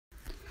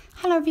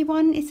Hello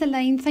everyone, it's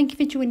Elaine. Thank you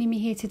for joining me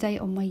here today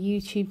on my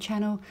YouTube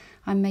channel.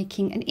 I'm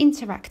making an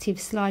interactive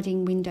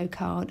sliding window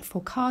card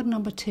for card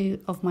number 2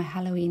 of my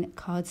Halloween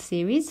card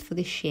series for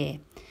this year.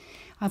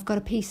 I've got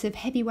a piece of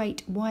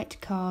heavyweight white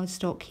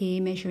cardstock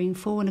here measuring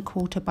 4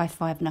 1/4 by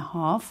 5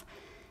 1/2,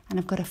 and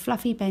I've got a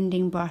fluffy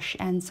bending brush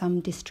and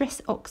some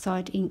Distress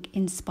Oxide ink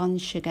in Spun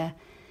sugar,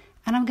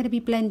 and I'm going to be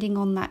blending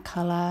on that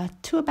colour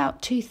to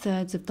about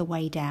 2/3 of the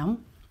way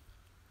down.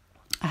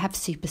 I have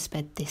super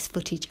sped this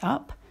footage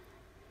up.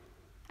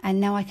 And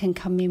now I can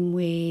come in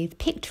with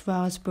picked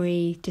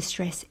raspberry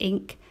distress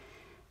ink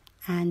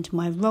and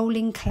my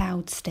rolling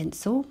cloud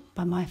stencil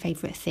by My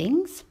Favourite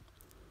Things.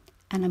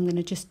 And I'm going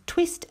to just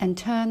twist and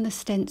turn the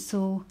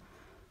stencil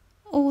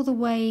all the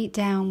way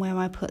down where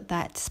I put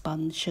that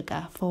spun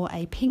sugar for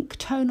a pink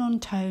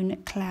tone-on-tone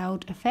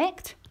cloud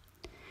effect.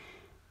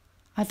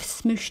 I've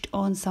smooshed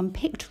on some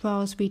picked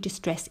raspberry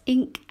distress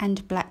ink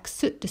and black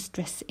soot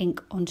distress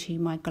ink onto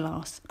my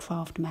glass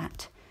craft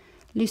mat.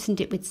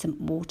 Loosened it with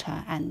some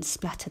water and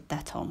splattered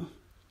that on.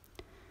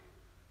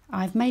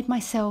 I've made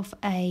myself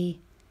a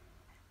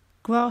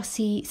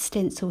grassy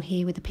stencil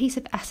here with a piece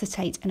of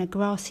acetate and a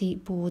grassy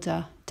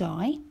border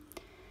die,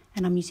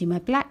 and I'm using my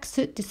black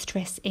soot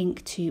distress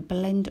ink to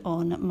blend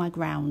on my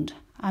ground.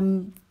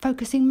 I'm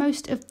focusing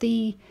most of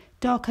the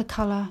darker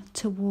colour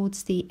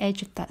towards the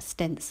edge of that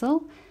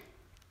stencil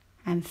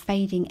and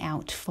fading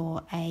out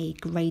for a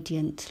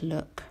gradient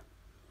look.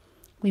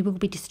 We will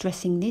be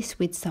distressing this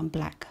with some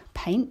black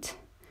paint.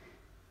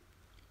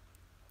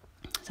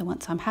 So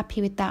once I'm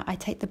happy with that, I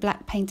take the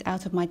black paint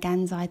out of my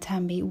Gansai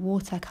Tambi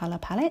watercolor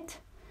palette,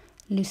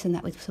 loosen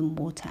that with some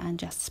water and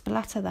just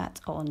splatter that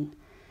on.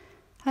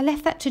 I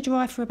left that to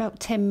dry for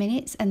about 10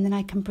 minutes and then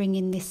I can bring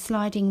in this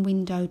sliding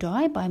window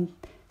die by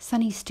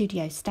Sunny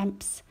Studio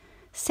Stamps,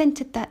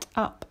 centered that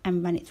up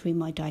and ran it through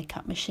my die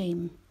cut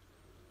machine.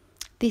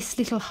 This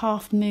little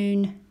half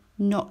moon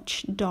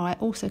notch die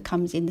also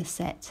comes in the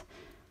set.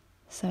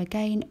 So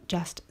again,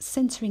 just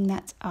centering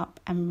that up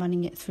and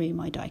running it through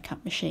my die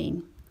cut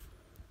machine.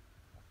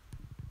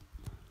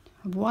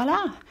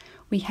 Voila!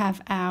 We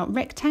have our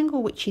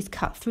rectangle, which is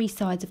cut 3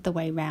 sides of the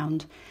way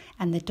round,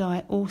 and the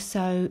die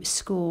also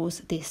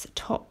scores this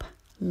top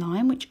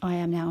line, which I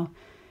am now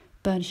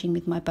burnishing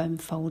with my bone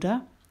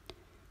folder.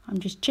 I'm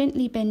just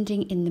gently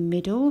bending in the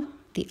middle,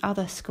 the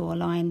other score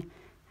line,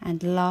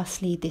 and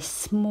lastly this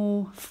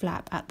small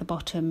flap at the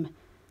bottom.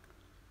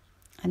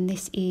 And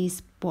this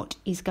is what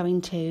is going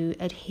to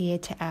adhere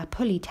to our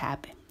pulley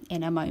tab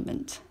in a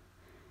moment.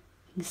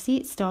 You can see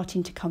it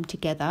starting to come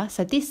together.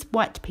 So this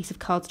white piece of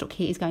cardstock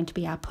here is going to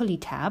be our pulley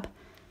tab.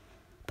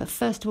 But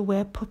first of all,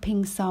 we're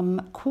popping some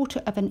 1/4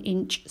 of an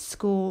inch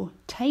score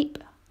tape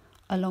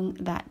along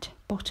that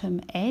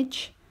bottom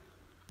edge.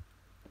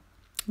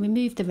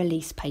 Remove the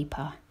release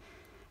paper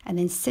and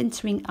then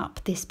centering up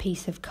this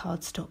piece of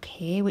cardstock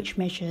here, which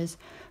measures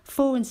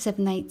 4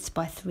 7/8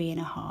 by 3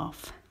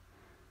 1/2.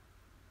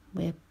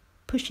 We're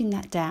pushing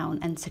that down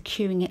and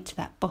securing it to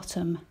that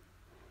bottom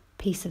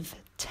piece of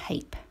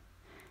tape,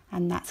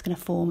 and that's going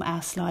to form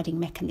our sliding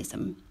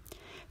mechanism.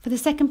 For the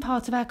second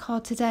part of our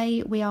card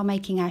today, we are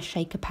making our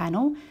shaker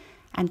panel,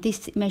 and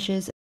this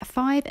measures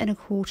 5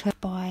 1/4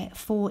 by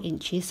 4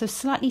 inches, so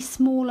slightly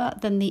smaller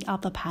than the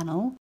other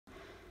panel.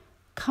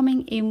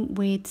 Coming in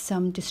with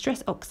some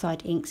Distress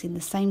Oxide inks in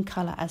the same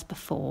colour as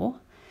before.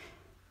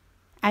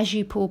 As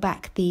you pull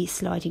back the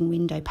sliding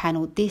window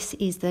panel, this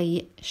is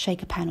the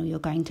shaker panel you're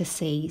going to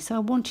see. So I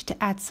wanted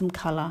to add some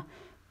colour,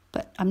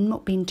 but I'm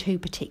not being too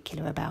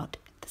particular about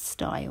the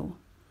style.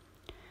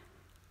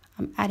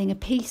 I'm adding a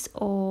piece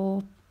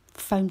of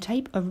foam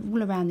tape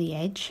all around the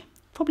edge,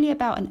 probably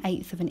about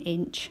 1/8 of an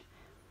inch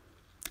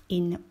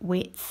in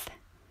width.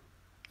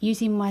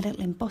 Using my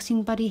little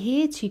embossing buddy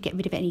here to get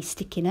rid of any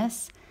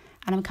stickiness.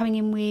 And I'm coming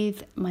in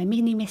with my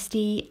mini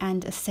misty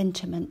and a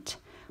sentiment.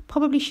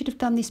 Probably should have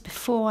done this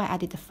before I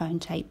added the foam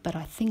tape, but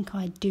I think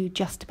I do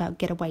just about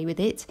get away with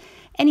it.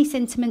 Any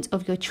sentiment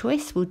of your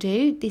choice will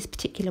do. This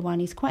particular one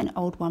is quite an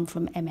old one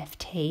from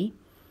MFT.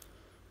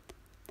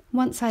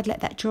 Once I'd let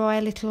that dry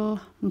a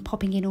little, I'm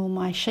popping in all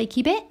my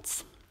shaky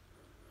bits,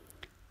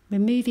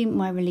 removing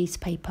my release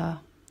paper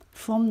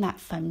from that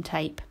foam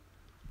tape,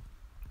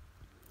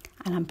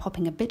 and I'm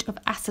popping a bit of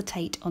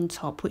acetate on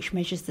top, which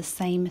measures the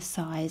same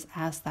size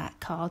as that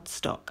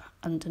cardstock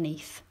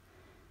underneath.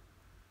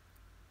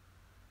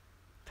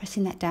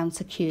 Pressing that down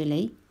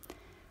securely.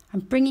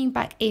 I'm bringing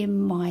back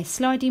in my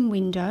sliding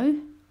window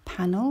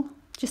panel,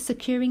 just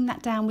securing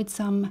that down with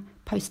some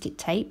post-it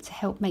tape to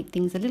help make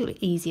things a little bit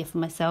easier for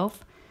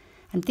myself.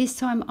 And this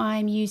time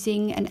I'm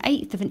using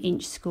 1/8 of an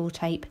inch score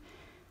tape,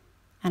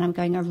 and I'm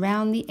going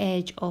around the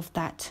edge of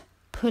that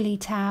pulley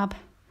tab,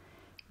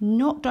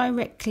 not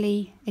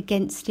directly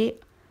against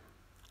it,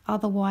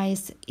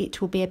 otherwise it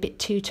will be a bit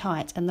too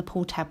tight and the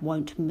pull tab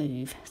won't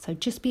move. So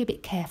just be a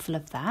bit careful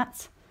of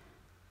that.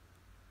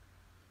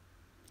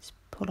 Just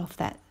pull off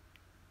that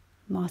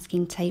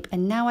masking tape,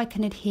 and now I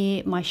can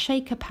adhere my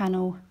shaker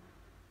panel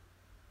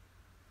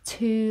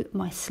to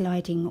my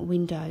sliding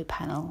window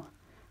panel,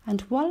 and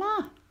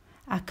voila!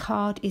 Our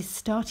card is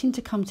starting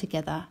to come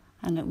together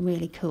and look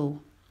really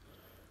cool.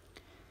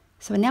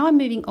 So now I'm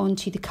moving on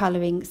to the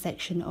colouring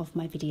section of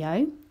my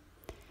video.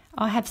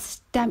 I have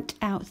stamped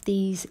out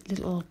these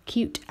little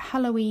cute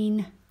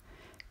Halloween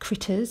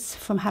critters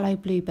from Hello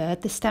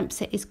Bluebird. The stamp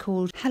set is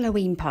called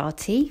Halloween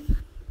Party.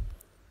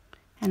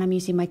 And I'm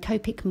using my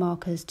Copic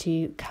markers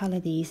to colour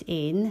these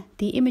in.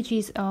 The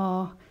images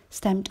are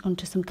stamped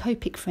onto some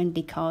Copic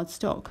friendly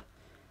cardstock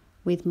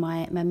with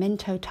my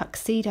Memento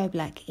Tuxedo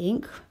black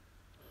ink.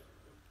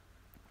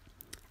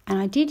 And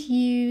I did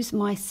use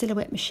my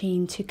silhouette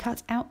machine to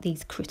cut out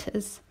these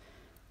critters,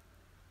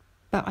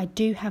 but I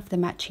do have the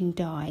matching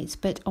dies.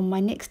 But on my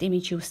next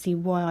image you'll see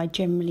why I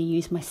generally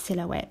use my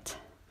silhouette,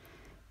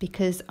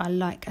 because I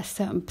like a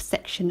certain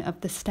section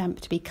of the stamp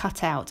to be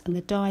cut out and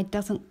the die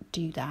doesn't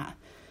do that.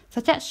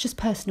 So that's just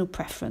personal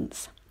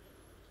preference.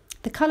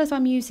 The colours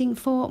I'm using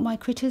for my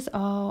critters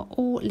are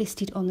all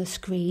listed on the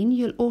screen.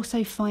 You'll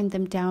also find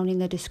them down in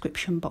the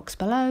description box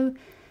below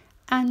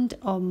and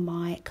on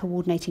my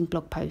coordinating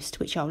blog post,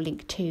 which I'll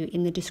link to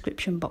in the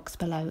description box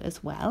below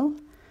as well.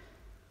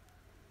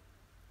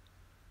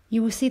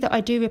 You will see that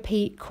I do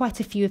repeat quite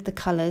a few of the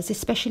colours,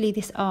 especially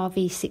this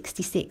RV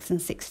 66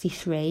 and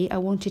 63. I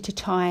wanted to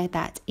tie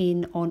that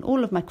in on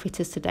all of my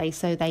critters today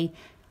so they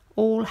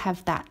all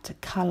have that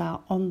colour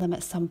on them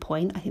at some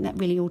point. I think that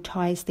really all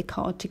ties the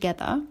card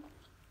together.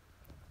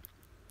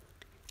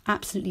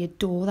 Absolutely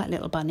adore that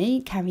little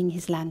bunny carrying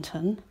his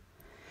lantern.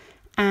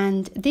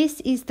 And this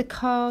is the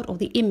card or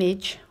the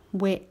image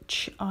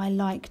which I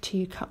like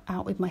to cut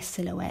out with my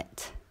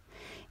silhouette.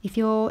 If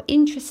you're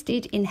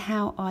interested in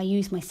how I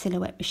use my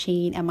silhouette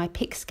machine and my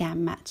pick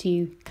scan mat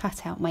to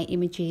cut out my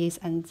images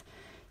and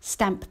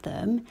stamp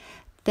them,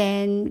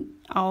 then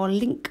I'll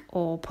link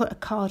or put a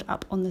card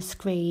up on the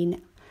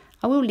screen.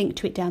 I will link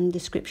to it down in the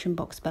description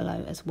box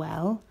below as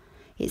well.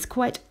 It's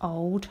quite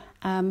old.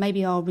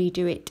 Maybe I'll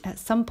redo it at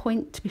some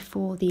point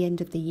before the end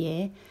of the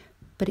year,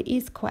 but it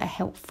is quite a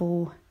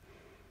helpful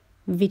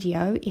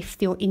video if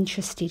you're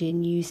interested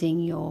in using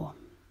your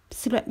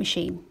silhouette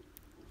machine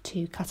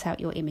to cut out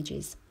your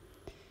images.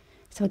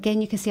 So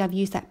again, you can see I've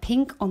used that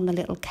pink on the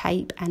little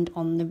cape and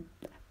on the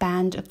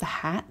band of the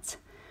hat.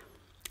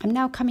 I'm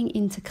now coming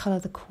in to colour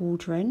the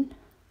Couldron.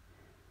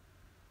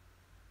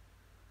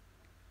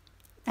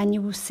 And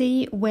you will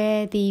see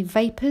where the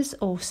vapours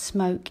or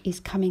smoke is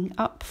coming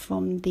up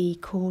from the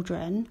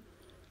Couldron,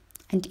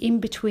 and in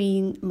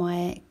between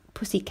my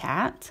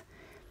pussycat,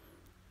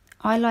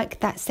 I like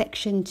that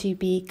section to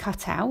be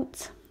cut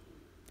out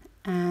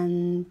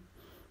and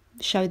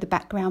show the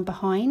background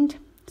behind.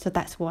 So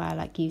that's why I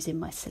like using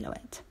my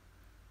silhouette.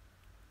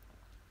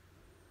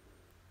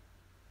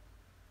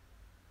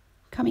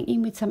 Coming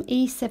in with some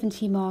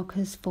E70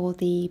 markers for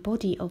the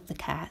body of the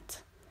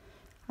cat.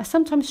 I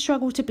sometimes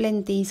struggle to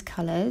blend these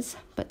colours,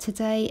 but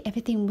today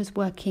everything was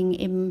working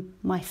in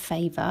my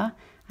favour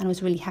and I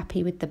was really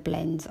happy with the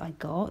blends I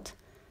got.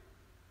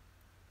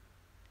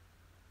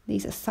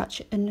 These are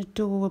such an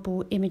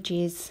adorable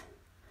images.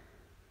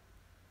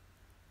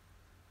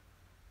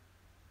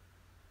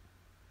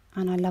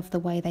 And I love the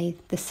way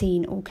the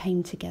scene all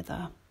came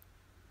together.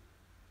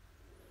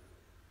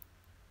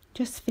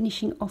 Just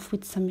finishing off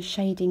with some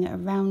shading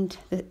around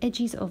the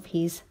edges of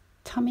his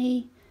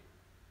tummy.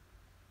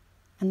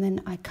 And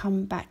then I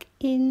come back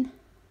in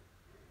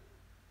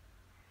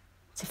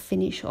to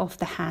finish off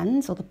the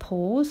hands or the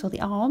paws or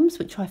the arms,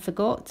 which I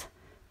forgot.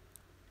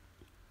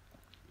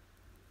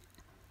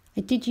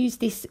 I did use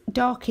this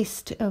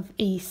darkest of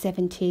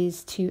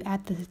E70s to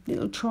add the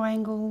little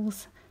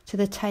triangles to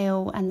the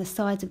tail and the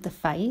sides of the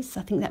face.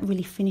 I think that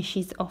really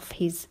finishes off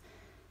his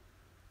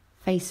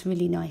face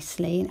really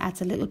nicely and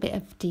adds a little bit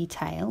of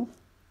detail.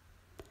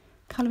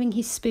 Colouring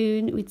his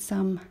spoon with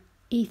some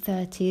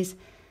E30s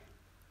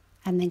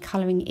and then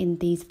colouring in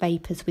these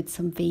vapours with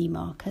some V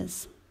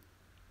markers.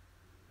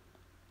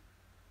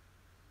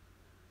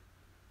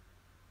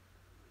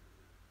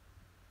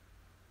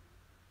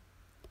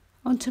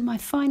 Onto my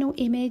final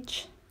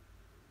image.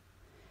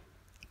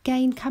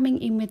 Again,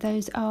 coming in with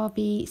those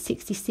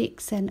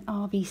RV66 and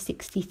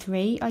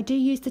RV63. I do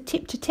use the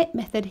tip to tip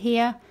method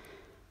here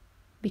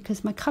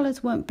because my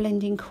colours weren't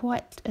blending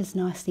quite as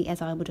nicely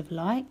as I would have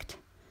liked.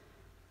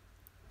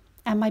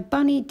 And my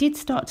bunny did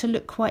start to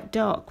look quite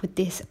dark with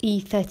this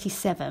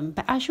E37,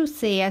 but as you'll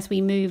see as we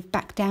move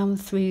back down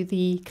through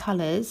the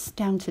colours,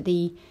 down to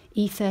the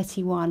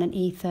E31 and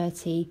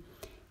E30,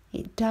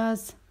 it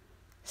does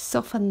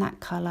soften that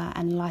colour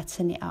and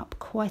lighten it up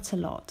quite a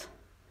lot.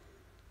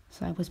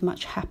 So I was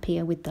much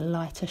happier with the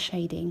lighter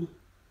shading.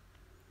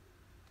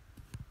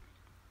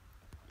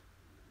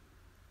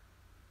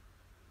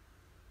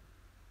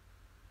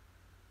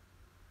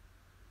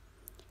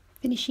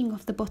 Finishing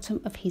off the bottom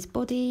of his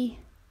body.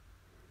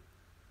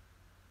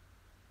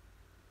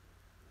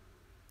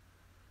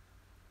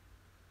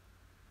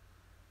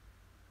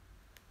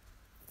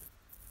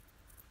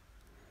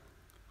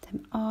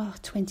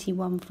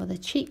 R21 for the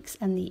cheeks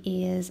and the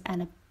ears,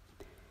 and a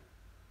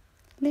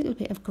little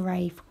bit of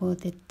grey for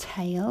the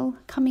tail.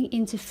 Coming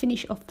in to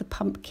finish off the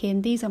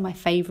pumpkin. These are my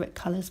favourite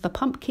colours for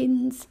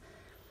pumpkins.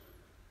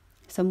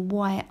 some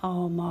white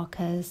R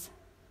markers.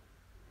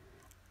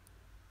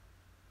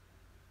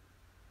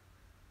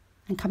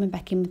 And coming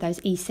back in with those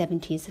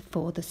E70s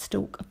for the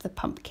stalk of the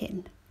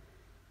pumpkin.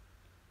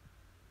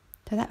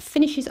 So that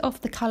finishes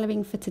off the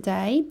colouring for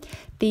today.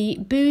 The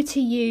Boo to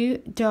You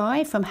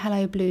die from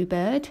Hello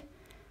Bluebird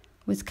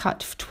was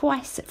cut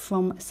twice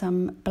from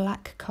some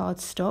black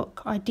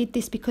cardstock. I did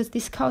this because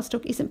this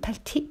cardstock isn't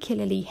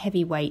particularly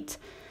heavyweight,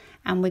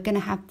 and we're going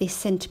to have this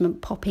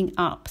sentiment popping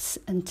up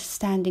and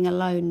standing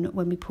alone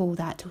when we pull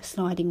that to a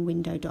sliding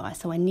window die.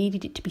 So I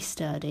needed it to be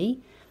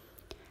sturdy.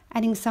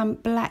 Adding some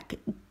black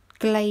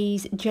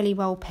glaze jelly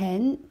roll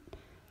pen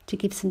to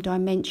give some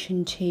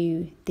dimension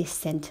to this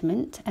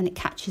sentiment, and it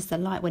catches the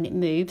light when it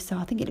moves, so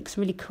I think it looks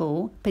really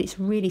cool, but it's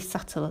really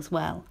subtle as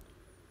well.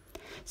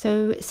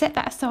 So set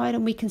that aside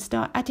and we can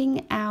start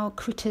adding our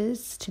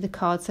critters to the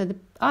card. So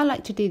I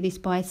like to do this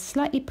by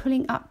slightly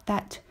pulling up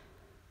that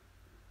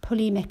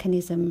pulley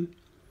mechanism,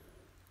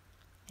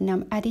 and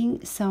I'm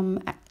adding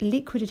some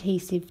liquid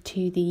adhesive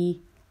to the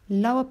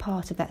lower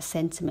part of that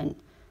sentiment,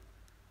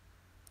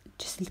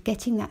 just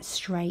getting that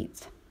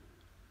straight.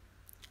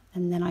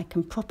 And then I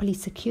can properly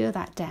secure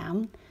that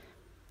down.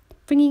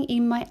 Bringing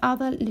in my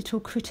other little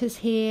critters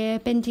here,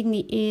 bending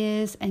the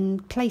ears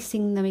and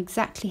placing them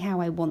exactly how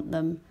I want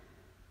them.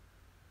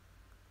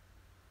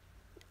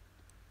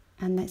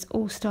 And that's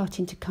all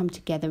starting to come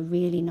together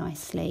really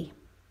nicely.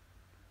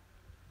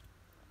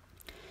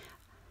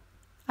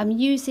 I'm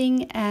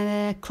using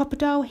a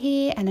crocodile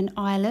here and an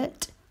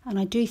eyelet, and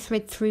I do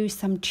thread through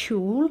some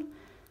tulle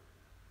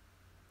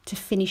to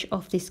finish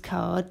off this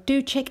card.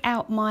 Do check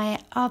out my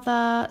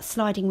other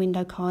sliding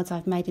window cards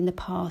I've made in the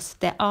past.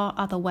 There are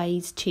other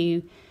ways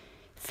to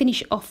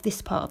finish off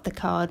this part of the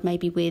card,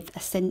 maybe with a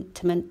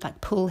sentiment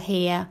like pull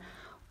here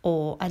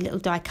or a little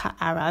die cut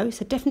arrow.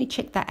 So definitely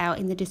check that out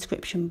in the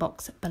description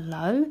box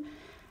below.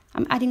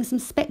 I'm adding some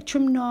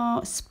Spectrum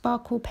Noir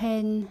sparkle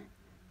pen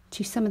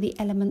to some of the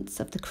elements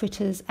of the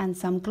critters and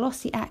some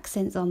glossy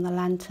accents on the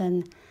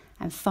lantern.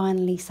 And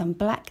finally some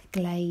black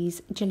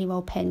glaze jelly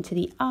roll pen to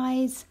the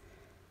eyes.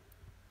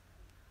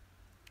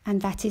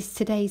 And that is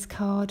today's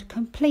card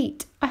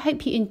complete. I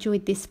hope you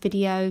enjoyed this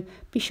video.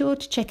 Be sure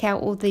to check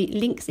out all the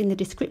links in the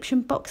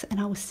description box, and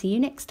I will see you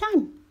next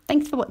time.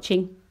 Thanks for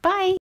watching.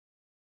 Bye.